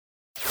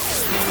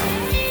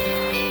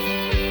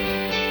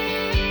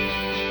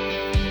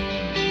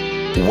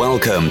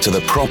Welcome to the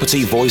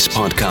Property Voice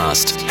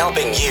Podcast,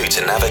 helping you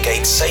to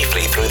navigate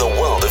safely through the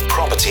world of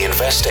property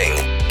investing.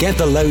 Get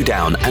the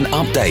lowdown and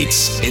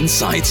updates,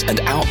 insights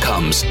and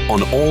outcomes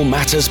on all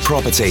matters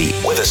property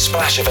with a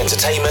splash of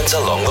entertainment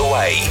along the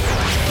way.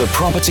 The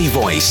Property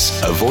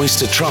Voice, a voice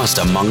to trust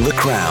among the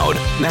crowd.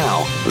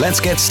 Now, let's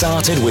get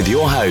started with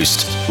your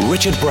host,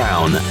 Richard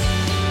Brown.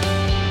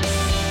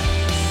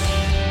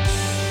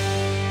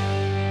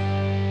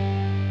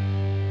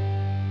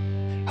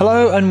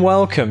 Hello and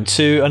welcome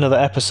to another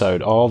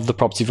episode of the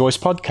Property Voice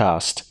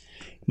Podcast.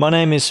 My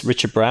name is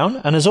Richard Brown,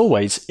 and as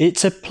always,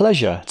 it's a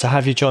pleasure to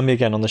have you join me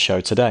again on the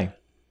show today.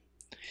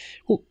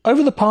 Well,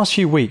 over the past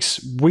few weeks,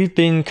 we've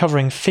been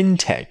covering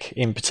FinTech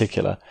in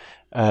particular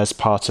as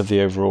part of the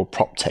overall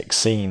PropTech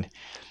scene.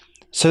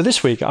 So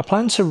this week, I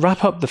plan to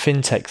wrap up the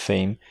FinTech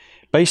theme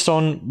based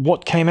on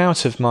what came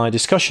out of my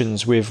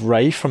discussions with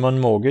Ray from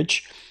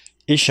Unmortgage,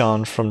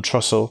 Ishan from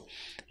Trussell,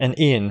 and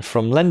Ian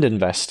from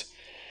LendInvest.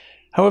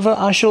 However,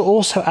 I shall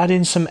also add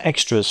in some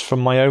extras from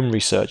my own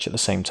research at the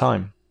same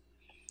time.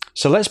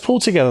 So let's pull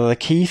together the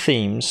key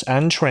themes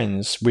and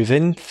trends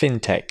within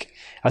FinTech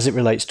as it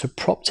relates to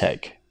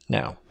PropTech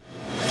now.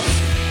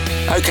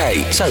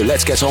 Okay, so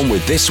let's get on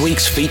with this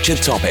week's featured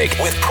topic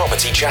with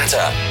Property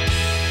Chatter.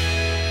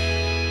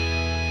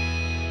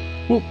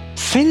 Well,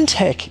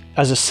 FinTech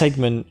as a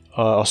segment,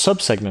 or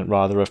sub-segment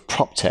rather, of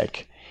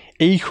PropTech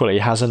equally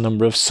has a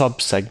number of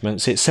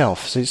sub-segments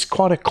itself. So it's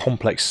quite a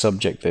complex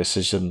subject, this,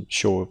 as I'm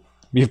sure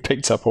you've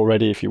picked up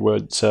already if you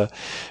weren't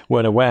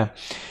aware.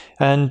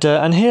 And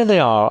here they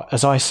are,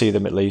 as I see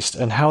them at least,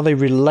 and how they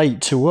relate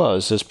to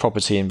us as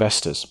property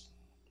investors.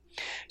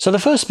 So the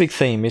first big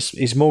theme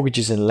is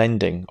mortgages and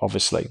lending,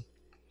 obviously.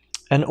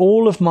 And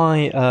all of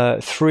my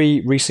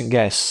three recent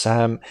guests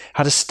had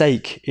a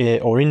stake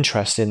or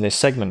interest in this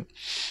segment,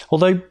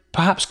 although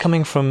perhaps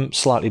coming from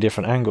slightly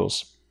different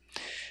angles.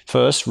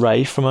 First,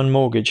 Ray from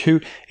Unmortgage, who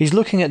is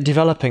looking at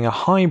developing a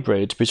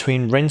hybrid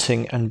between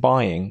renting and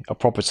buying a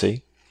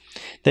property.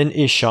 Then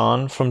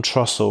Ishan from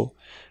Trussell,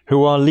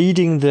 who are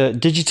leading the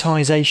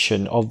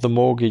digitization of the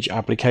mortgage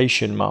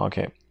application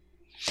market.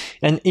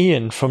 And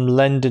Ian from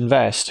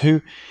LendInvest,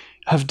 who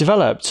have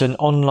developed an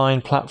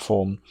online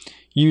platform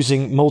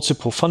using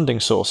multiple funding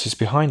sources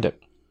behind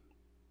it.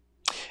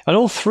 And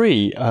all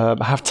three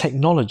have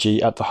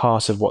technology at the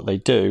heart of what they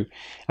do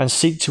and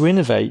seek to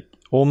innovate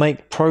or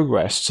make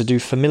progress to do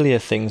familiar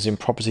things in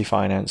property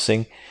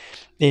financing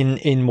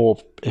in more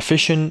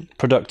efficient,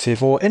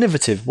 productive or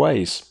innovative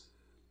ways.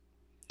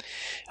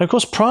 And of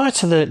course, prior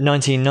to the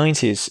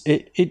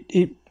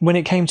 1990s, when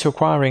it came to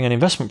acquiring an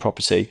investment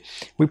property,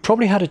 we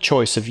probably had a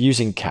choice of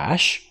using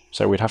cash,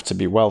 so we'd have to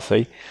be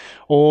wealthy,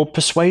 or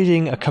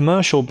persuading a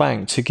commercial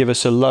bank to give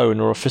us a loan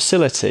or a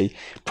facility,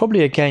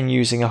 probably again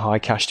using a high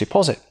cash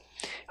deposit.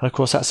 And of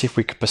course, that's if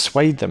we could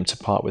persuade them to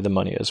part with the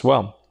money as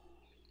well.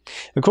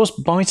 Of course,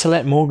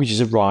 buy-to-let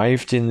mortgages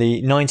arrived in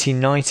the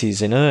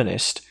 1990s in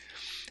earnest,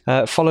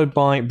 followed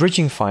by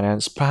bridging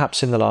finance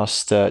perhaps in the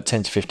last 10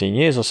 to 15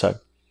 years or so.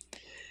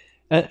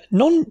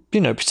 None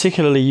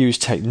particularly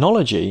used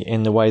technology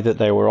in the way that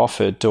they were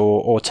offered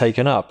or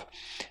taken up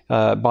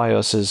by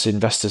us as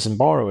investors and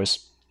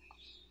borrowers.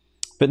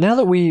 But now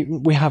that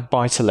we have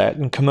buy-to-let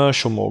and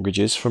commercial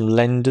mortgages from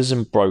lenders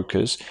and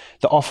brokers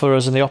that offer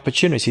us the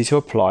opportunity to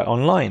apply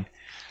online.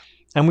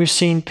 And we've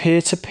seen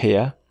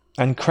peer-to-peer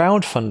and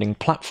crowdfunding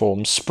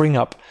platforms spring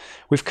up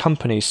with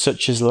companies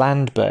such as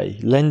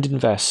LandBay,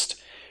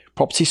 LendInvest,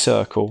 Property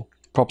Circle,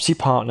 Property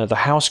Partner, The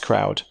House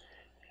Crowd,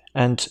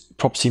 and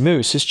Property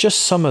Moose is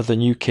just some of the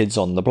new kids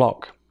on the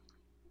block.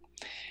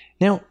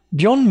 Now,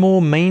 beyond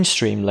more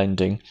mainstream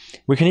lending,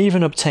 we can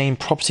even obtain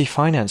property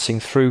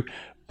financing through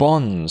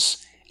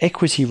bonds,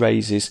 equity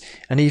raises,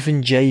 and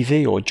even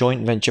JV or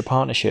joint venture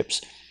partnerships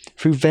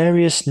through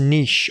various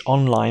niche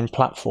online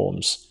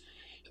platforms,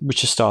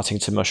 which are starting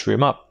to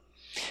mushroom up,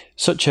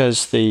 such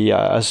as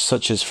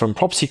from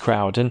Property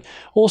Crowd, and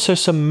also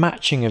some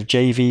matching of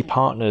JV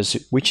partners,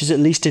 which is at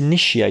least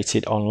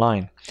initiated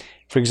online.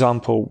 For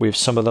example, with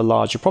some of the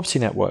larger property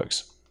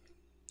networks.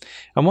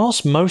 And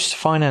whilst most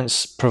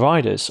finance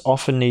providers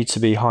often need to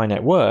be high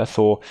net worth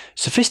or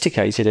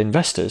sophisticated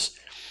investors,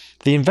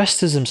 the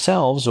investors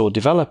themselves or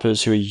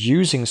developers who are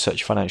using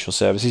such financial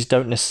services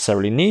don't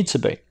necessarily need to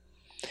be.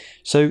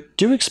 So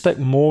do expect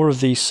more of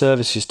these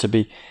services to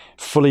be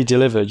fully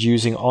delivered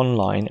using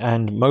online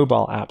and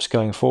mobile apps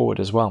going forward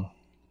as well.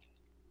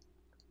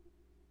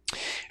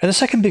 And the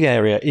second big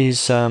area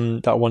is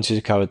that I wanted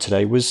to cover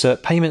today was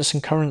payments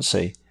and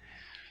currency.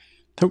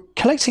 So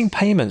collecting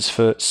payments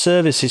for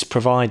services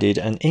provided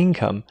and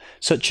income,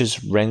 such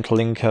as rental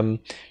income,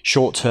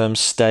 short-term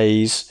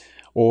stays,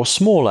 or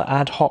smaller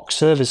ad hoc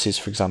services,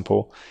 for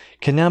example,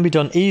 can now be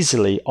done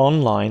easily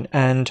online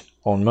and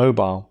on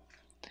mobile.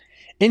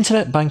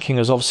 Internet banking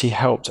has obviously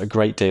helped a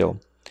great deal,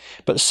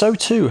 but so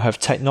too have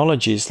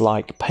technologies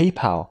like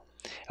PayPal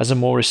as a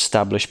more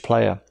established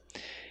player,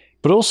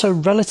 but also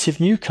relative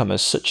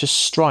newcomers such as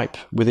Stripe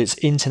with its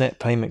internet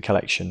payment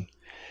collection,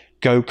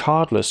 Go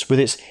Cardless with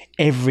its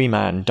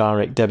Everyman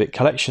direct debit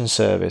collection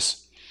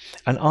service,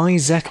 and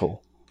iZettle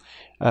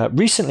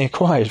recently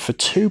acquired for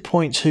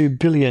 $2.2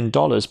 billion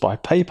by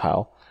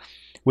PayPal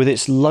with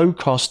its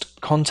low-cost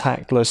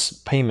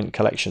contactless payment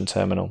collection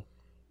terminal.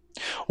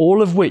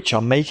 All of which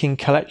are making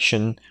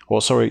collecting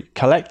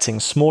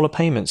smaller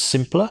payments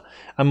simpler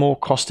and more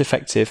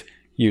cost-effective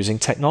using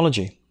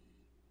technology.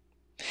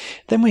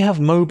 Then we have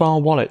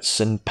mobile wallets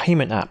and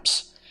payment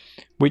apps,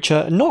 which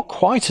are not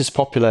quite as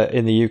popular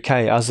in the UK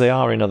as they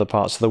are in other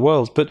parts of the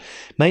world, but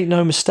make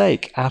no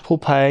mistake, Apple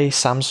Pay,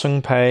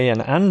 Samsung Pay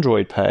and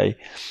Android Pay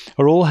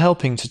are all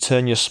helping to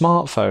turn your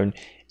smartphone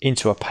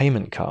into a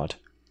payment card.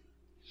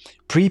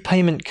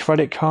 Prepayment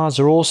credit cards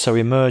are also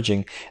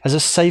emerging as a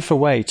safer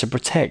way to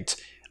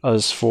protect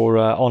us for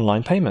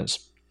online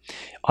payments.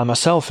 I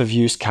myself have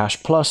used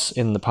Cash Plus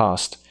in the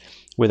past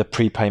with a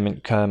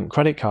prepayment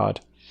credit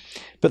card,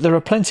 but there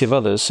are plenty of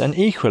others, and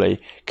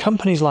equally,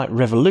 companies like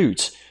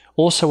Revolut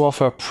also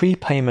offer a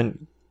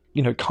prepayment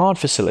card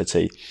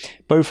facility,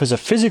 both as a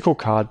physical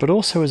card but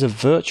also as a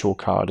virtual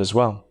card as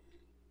well.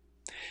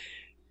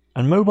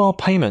 And mobile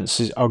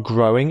payments are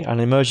growing an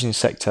emerging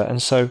sector,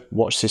 and so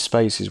watch this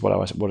space is what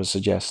I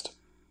suggest.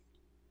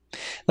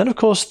 Then, of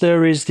course,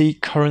 there is the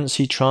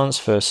currency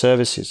transfer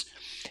services,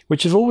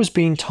 which have always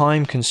been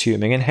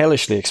time-consuming and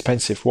hellishly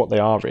expensive, what they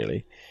are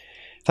really.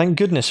 Thank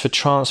goodness for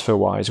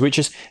TransferWise, which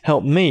has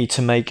helped me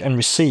to make and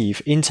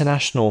receive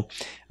international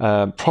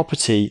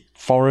property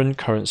foreign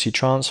currency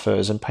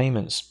transfers and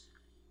payments.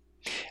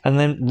 And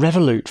then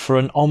Revolut for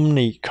an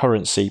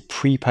omni-currency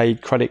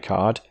prepaid credit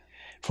card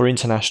for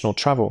international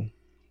travel.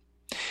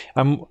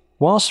 And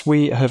whilst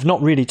we have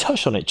not really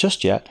touched on it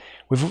just yet,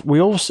 we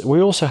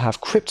also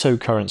have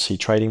cryptocurrency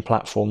trading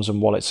platforms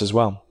and wallets as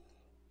well,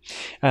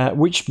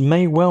 which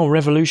may well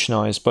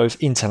revolutionize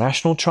both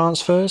international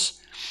transfers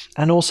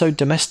and also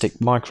domestic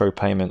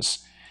micropayments,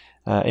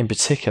 in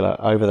particular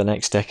over the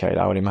next decade,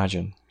 I would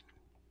imagine.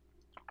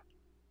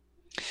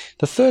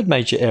 The third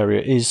major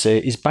area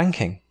is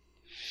banking.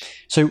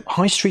 So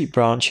high street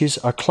branches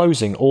are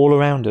closing all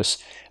around us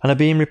and are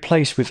being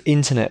replaced with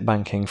internet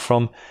banking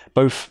from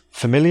both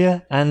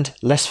familiar and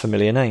less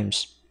familiar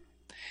names.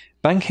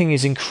 Banking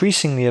is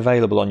increasingly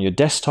available on your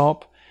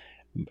desktop,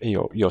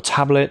 your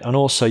tablet, and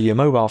also your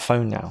mobile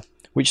phone now,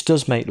 which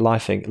does make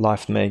life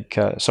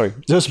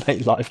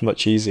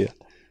much easier.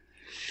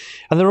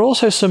 And there are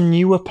also some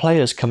newer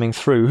players coming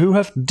through who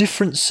have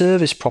different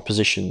service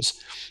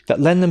propositions that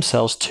lend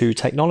themselves to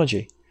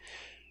technology.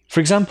 For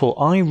example,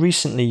 I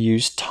recently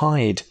used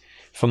Tide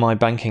for my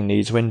banking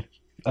needs when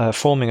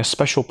forming a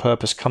special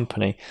purpose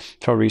company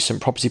for a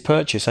recent property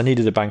purchase. I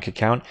needed a bank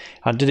account.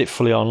 I did it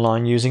fully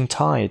online using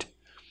Tide.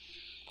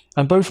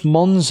 And both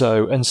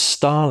Monzo and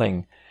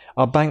Starling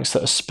are banks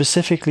that are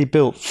specifically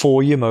built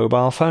for your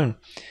mobile phone.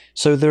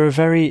 So they're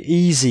very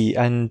easy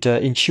and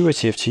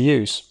intuitive to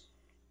use.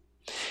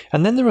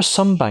 And then there are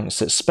some banks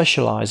that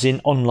specialize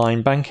in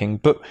online banking,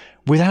 but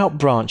without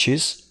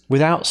branches,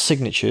 without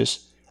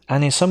signatures,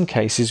 and in some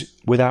cases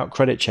without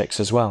credit checks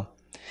as well,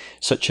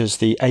 such as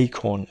the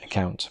Acorn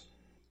account.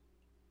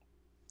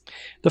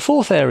 The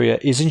fourth area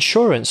is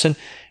insurance, and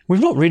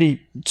we've not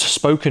really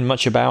spoken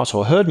much about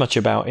or heard much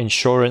about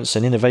insurance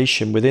and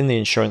innovation within the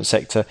insurance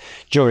sector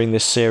during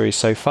this series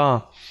so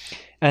far.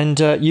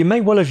 And you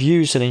may well have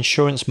used an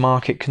insurance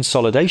market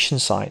consolidation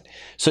site,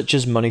 such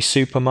as Money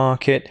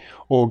Supermarket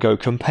or Go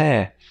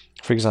Compare,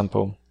 for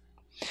example.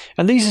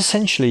 And these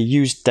essentially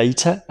use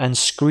data and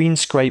screen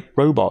scrape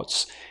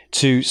robots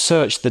to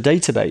search the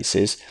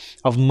databases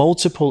of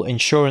multiple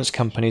insurance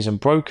companies and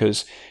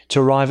brokers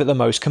to arrive at the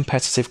most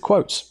competitive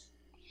quotes.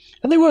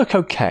 And they work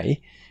okay,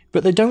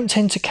 but they don't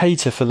tend to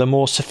cater for the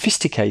more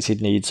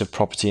sophisticated needs of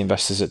property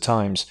investors at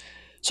times,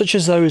 such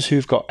as those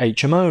who've got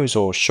HMOs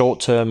or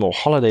short-term or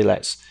holiday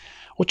lets,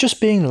 or just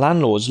being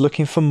landlords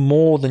looking for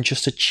more than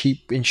just a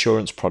cheap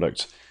insurance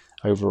product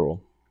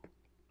overall.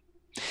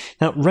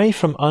 Now, Ray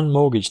from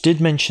Unmortgaged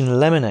did mention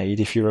Lemonade,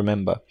 if you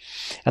remember,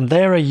 and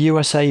they're a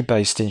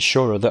USA-based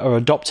insurer that are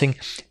adopting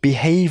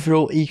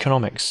behavioral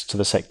economics to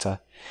the sector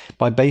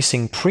by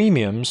basing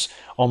premiums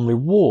on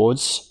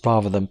rewards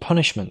rather than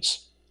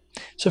punishments.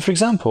 So, for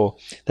example,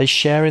 they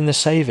share in the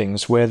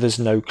savings where there's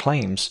no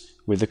claims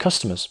with the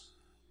customers.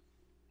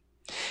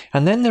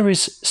 And then there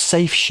is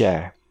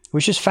SafeShare,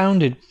 which was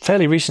founded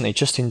fairly recently,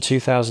 just in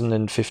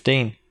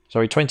 2015,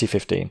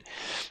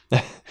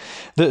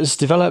 that has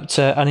developed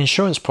an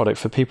insurance product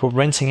for people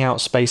renting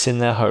out space in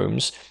their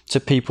homes to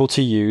people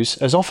to use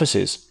as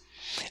offices.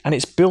 And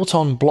it's built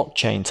on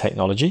blockchain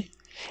technology,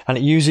 and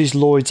it uses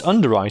Lloyd's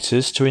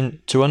insurers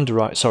to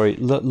underwrite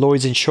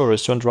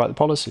the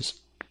policies.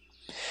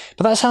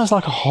 But that sounds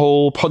like a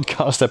whole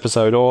podcast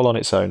episode all on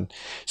its own.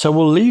 So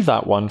we'll leave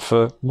that one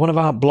for one of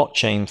our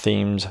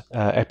blockchain-themed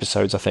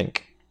episodes, I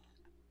think.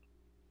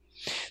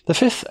 The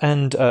fifth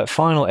and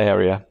final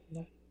area,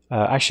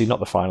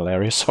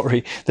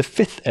 the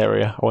fifth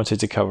area I wanted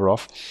to cover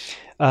off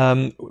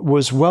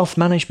was wealth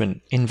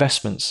management,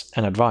 investments,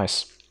 and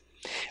advice.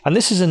 And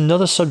this is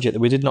another subject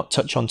that we did not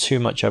touch on too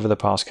much over the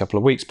past couple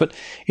of weeks, but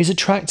is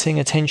attracting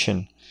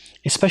attention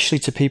especially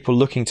to people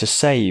looking to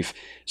save,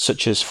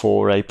 such as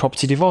for a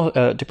property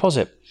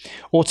deposit,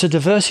 or to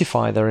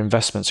diversify their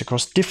investments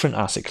across different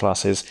asset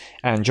classes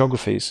and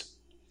geographies.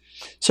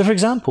 So for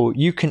example,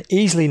 you can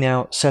easily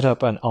now set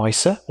up an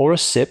ISA or a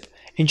SIP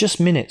in just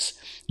minutes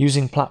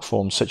using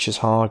platforms such as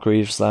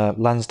Hargreaves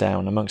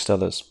Lansdown, amongst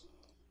others.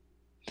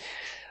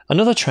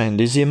 Another trend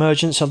is the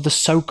emergence of the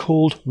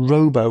so-called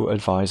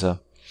robo-advisor,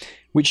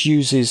 which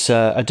uses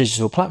a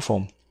digital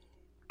platform.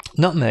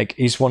 Nutmeg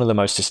is one of the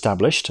most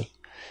established,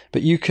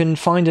 but you can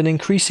find an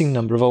increasing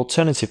number of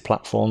alternative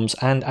platforms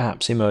and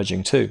apps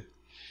emerging too.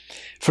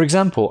 For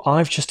example,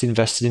 I've just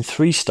invested in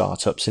 3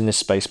 startups in this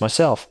space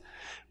myself.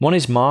 One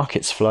is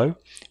MarketsFlow,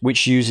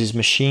 which uses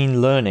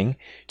machine learning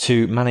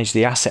to manage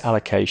the asset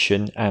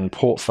allocation and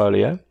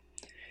portfolio.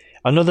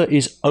 Another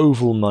is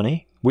Oval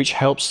Money, which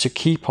helps to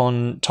keep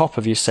on top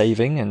of your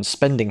saving and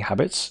spending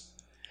habits.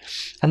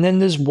 And then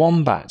there's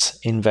Wombat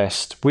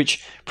Invest,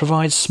 which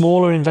provides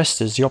smaller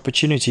investors the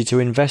opportunity to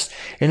invest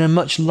in a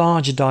much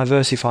larger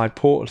diversified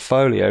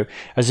portfolio,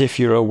 as if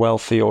you're a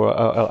wealthy or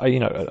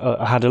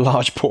had a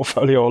large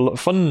portfolio or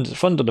fund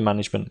under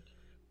management.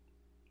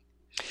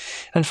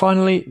 And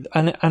finally,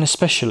 and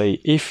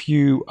especially if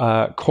you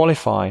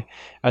qualify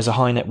as a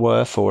high net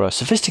worth or a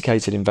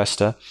sophisticated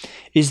investor,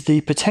 is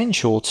the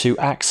potential to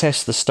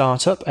access the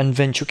startup and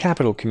venture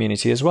capital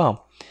community as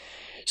well.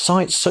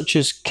 Sites such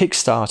as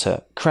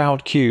Kickstarter,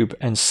 Crowdcube,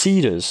 and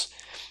Seedrs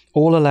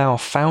all allow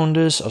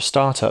founders of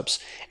startups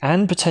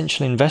and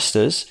potential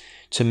investors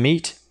to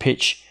meet,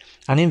 pitch,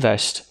 and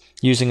invest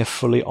using a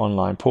fully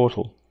online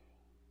portal.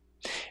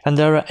 And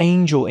there are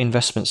angel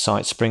investment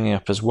sites springing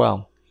up as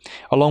well,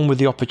 along with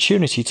the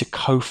opportunity to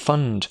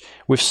co-fund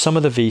with some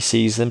of the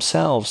VCs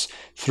themselves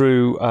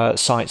through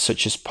sites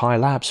such as Pi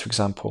Labs, for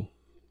example.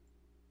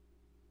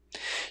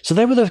 So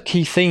they were the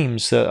key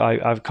themes that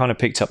I've kind of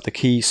picked up, the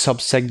key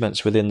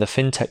sub-segments within the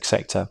FinTech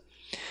sector.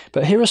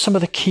 But here are some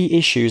of the key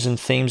issues and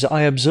themes that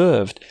I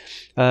observed,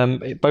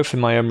 both in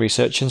my own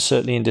research and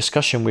certainly in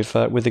discussion with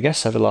the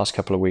guests over the last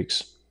couple of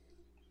weeks.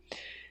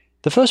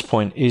 The first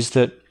point is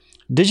that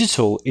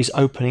digital is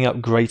opening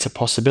up greater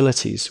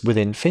possibilities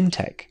within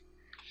FinTech.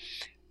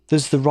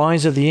 There's the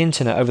rise of the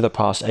internet over the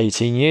past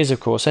 18 years, of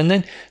course, and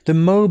then the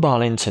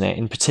mobile internet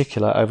in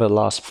particular over the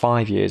last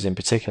 5 years in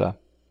particular.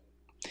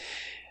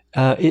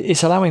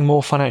 It's allowing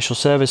more financial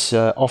service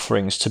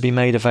offerings to be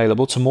made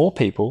available to more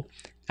people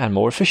and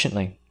more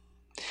efficiently.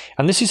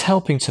 And this is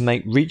helping to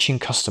make reaching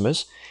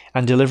customers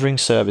and delivering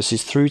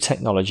services through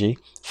technology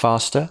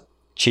faster,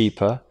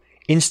 cheaper,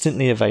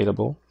 instantly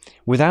available,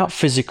 without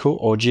physical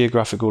or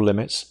geographical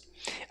limits,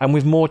 and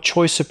with more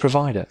choice of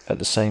provider at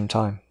the same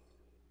time.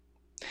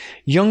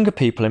 Younger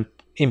people,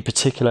 in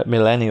particular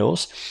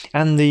millennials,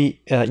 and the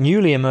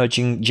newly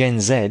emerging Gen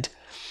Z,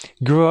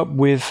 grew up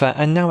with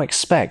and now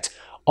expect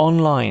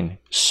online,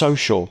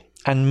 social,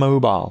 and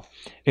mobile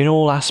in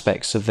all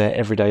aspects of their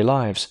everyday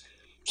lives.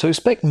 So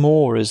expect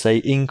more as they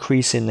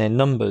increase in their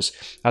numbers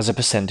as a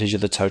percentage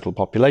of the total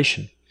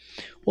population.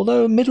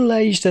 Although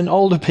middle-aged and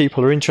older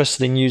people are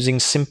interested in using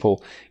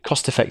simple,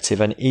 cost-effective,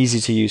 and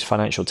easy-to-use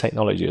financial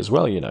technology as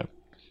well, you know.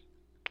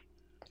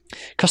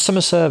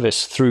 Customer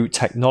service through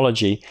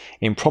technology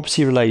in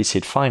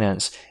property-related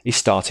finance is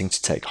starting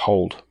to take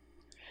hold.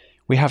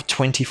 We have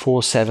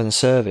 24/7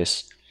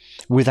 service,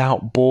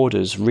 without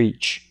borders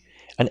reach,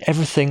 and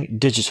everything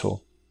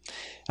digital.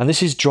 And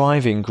this is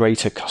driving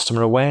greater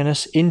customer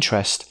awareness,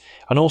 interest,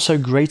 and also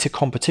greater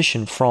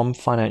competition from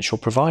financial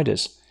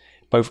providers,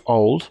 both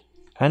old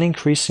and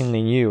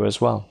increasingly new as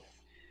well.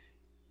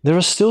 There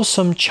are still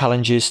some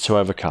challenges to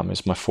overcome,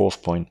 is my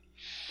fourth point.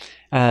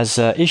 As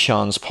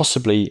Ishan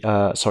possibly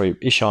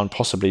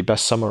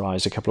best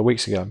summarized a couple of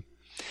weeks ago.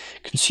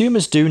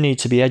 Consumers do need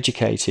to be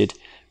educated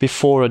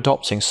before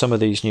adopting some of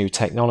these new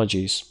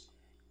technologies.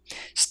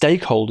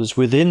 Stakeholders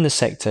within the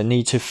sector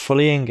need to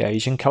fully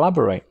engage and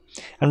collaborate,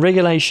 and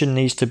regulation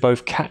needs to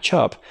both catch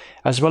up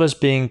as well as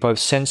being both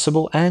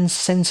sensible and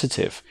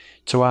sensitive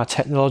to our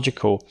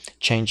technological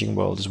changing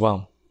world as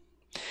well.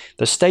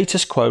 The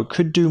status quo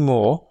could do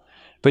more,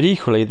 but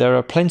equally there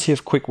are plenty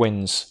of quick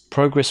wins,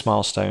 progress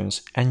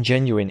milestones, and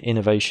genuine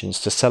innovations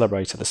to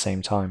celebrate at the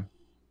same time.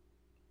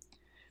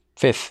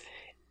 Fifth,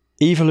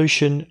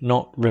 evolution,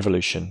 not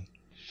revolution.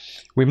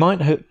 We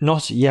might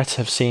not yet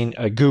have seen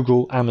a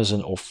Google,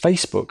 Amazon, or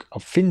Facebook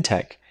of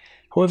FinTech.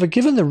 However,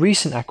 given the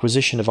recent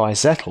acquisition of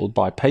iZettle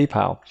by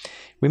PayPal,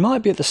 we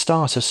might be at the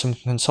start of some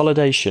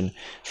consolidation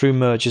through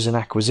mergers and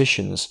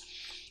acquisitions,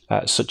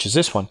 such as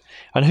this one.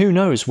 And who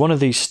knows, one of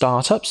these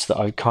startups that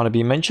I've kind of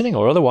been mentioning,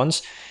 or other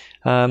ones,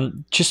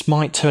 just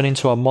might turn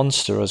into a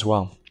monster as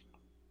well.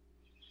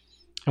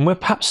 And we're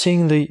perhaps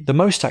seeing the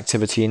most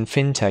activity in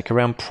FinTech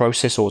around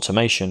process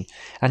automation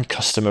and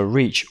customer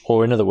reach,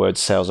 or in other words,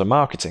 sales and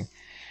marketing.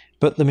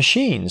 But the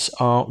machines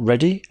are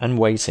ready and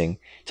waiting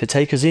to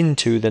take us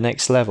into the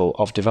next level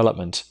of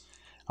development.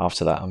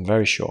 After that, I'm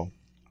very sure.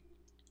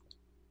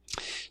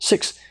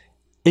 6.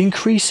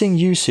 Increasing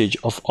usage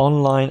of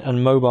online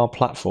and mobile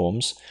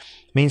platforms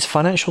means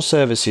financial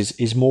services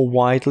is more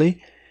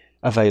widely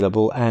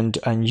available and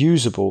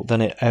usable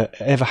than it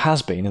ever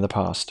has been in the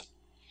past.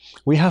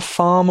 We have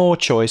far more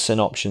choice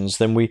and options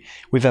than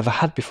we've ever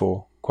had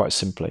before, quite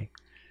simply.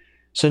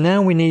 So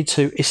now we need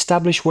to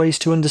establish ways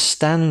to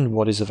understand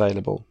what is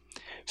available,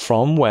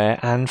 from where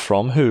and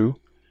from who,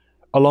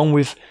 along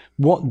with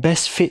what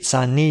best fits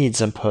our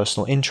needs and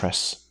personal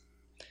interests.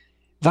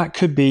 That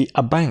could be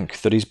a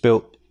bank that is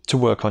built to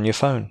work on your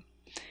phone.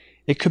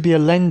 It could be a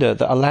lender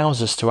that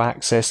allows us to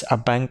access a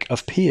bank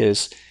of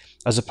peers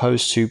as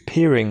opposed to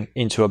peering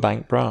into a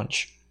bank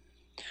branch.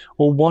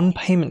 Or one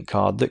payment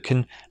card that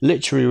can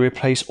literally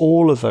replace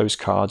all of those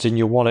cards in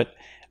your wallet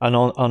and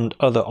on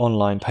other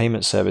online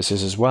payment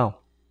services as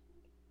well.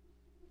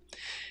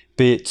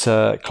 Be it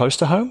close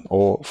to home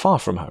or far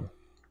from home.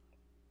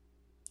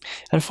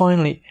 And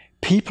finally,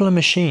 people and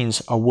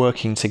machines are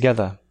working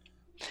together.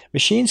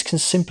 Machines can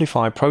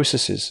simplify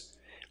processes,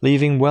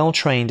 leaving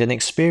well-trained and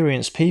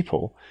experienced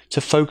people to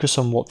focus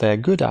on what they're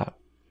good at.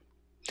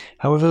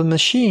 However,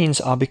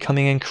 machines are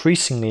becoming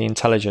increasingly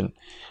intelligent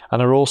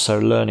and are also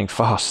learning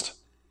fast.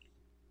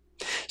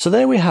 So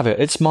there we have it.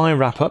 It's my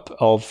wrap-up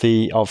of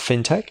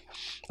FinTech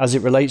as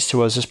it relates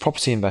to us as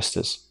property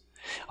investors.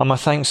 And my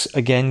thanks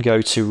again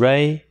go to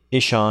Ray,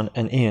 Ishan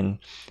and Ian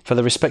for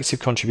their respective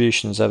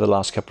contributions over the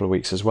last couple of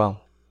weeks as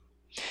well.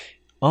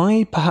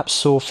 I perhaps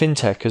saw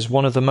FinTech as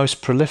one of the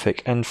most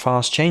prolific and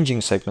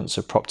fast-changing segments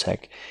of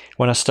PropTech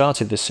when I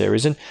started this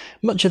series, and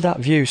much of that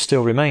view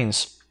still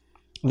remains.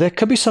 There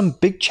could be some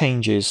big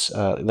changes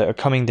that are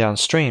coming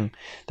downstream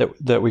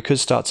that we could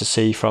start to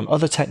see from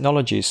other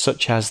technologies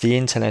such as the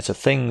Internet of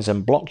Things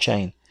and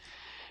blockchain,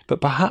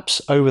 but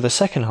perhaps over the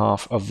second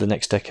half of the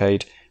next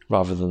decade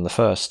rather than the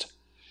first.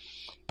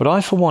 But I,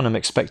 for one, am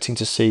expecting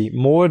to see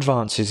more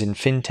advances in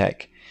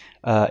FinTech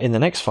in the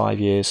next 5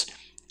 years,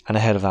 and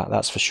ahead of that,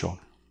 that's for sure.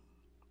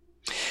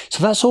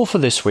 So that's all for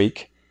this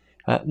week.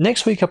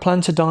 Next week I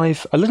plan to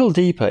dive a little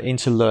deeper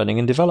into learning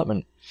and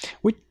development,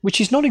 which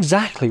is not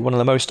exactly one of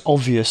the most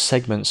obvious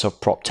segments of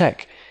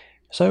PropTech,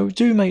 so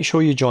do make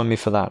sure you join me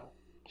for that.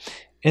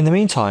 In the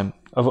meantime,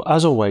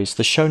 as always,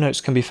 the show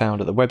notes can be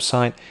found at the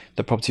website,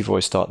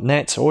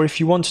 thepropertyvoice.net, or if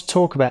you want to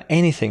talk about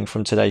anything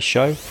from today's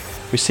show,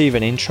 receive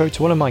an intro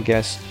to one of my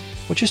guests,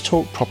 or just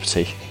talk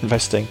property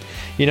investing,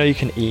 you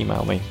can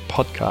email me,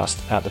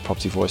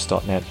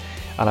 podcast@thepropertyvoice.net,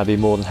 and I'd be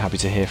more than happy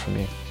to hear from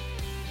you.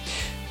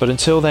 But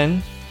until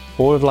then,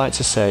 all I'd like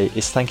to say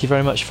is thank you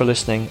very much for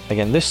listening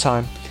again this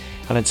time,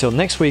 and until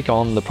next week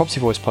on the Property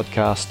Voice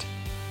podcast,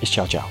 it's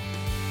ciao ciao.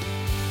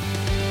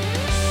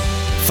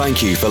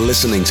 Thank you for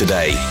listening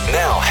today.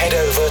 Now head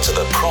over to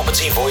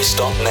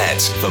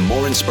thepropertyvoice.net for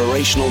more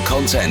inspirational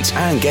content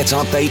and get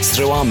updates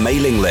through our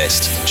mailing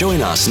list.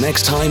 Join us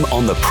next time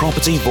on the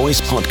Property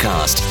Voice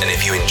podcast. And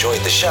if you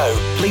enjoyed the show,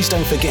 please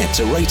don't forget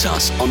to rate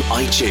us on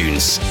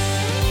iTunes.